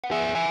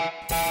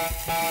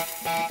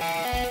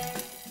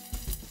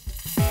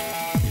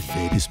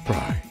Family's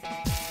pride.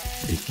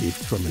 A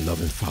gift from a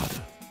loving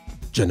father.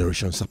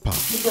 Generations apart.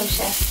 You go,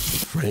 chef.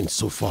 Friends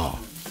so far.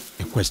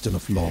 A question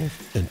of love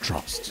and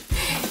trust.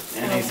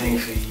 Anything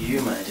for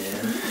you, my dear.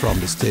 From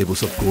the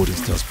stables of Golden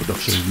Stars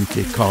Production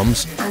UK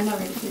comes... I'm not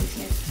ready for this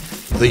yet.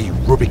 The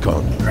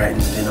Rubicon.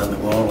 Writing's been on the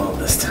wall all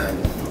this time.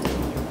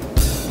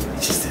 I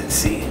just didn't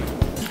see it.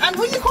 And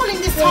what are you calling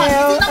this time?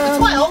 Is it number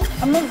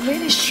 12? I'm not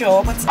really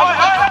sure, but... It's a party.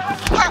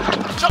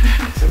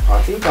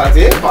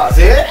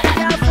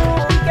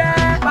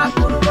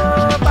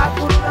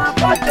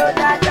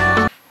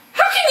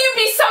 How can you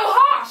be so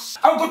harsh?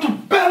 I'll go to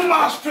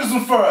Belmarsh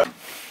prison first.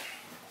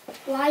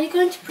 Why are you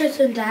going to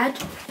prison, Dad?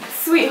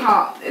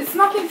 Sweetheart, it's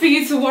nothing for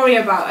you to worry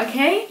about,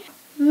 okay?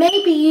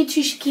 Maybe you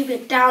two should keep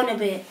it down a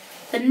bit.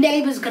 The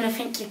neighbour's gonna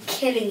think you're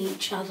killing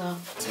each other.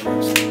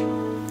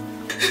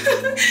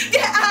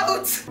 Get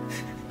out!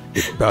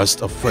 A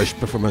burst of fresh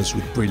performance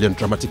with brilliant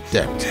dramatic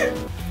depth.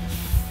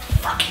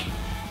 Fucking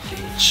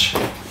bitch.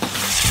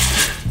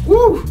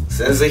 Woo!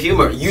 Sense of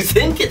humor. You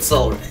think it's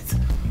alright?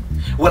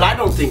 Well, I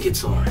don't think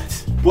it's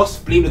alright. Boss,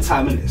 blame the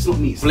time, innit? It's not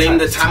me. Blame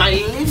the time. I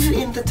live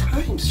in the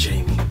times,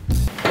 Jamie.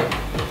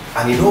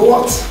 And you know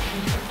what?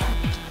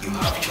 You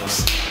have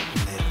just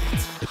lived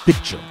it. A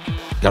picture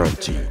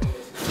guaranteed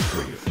for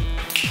free.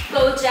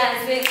 Go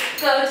Jasmine,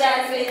 go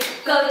Jasmine,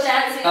 go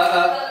Jasmine.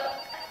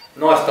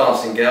 Nice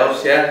dancing,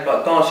 girls, yeah?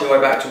 But dance your way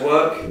back to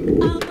work.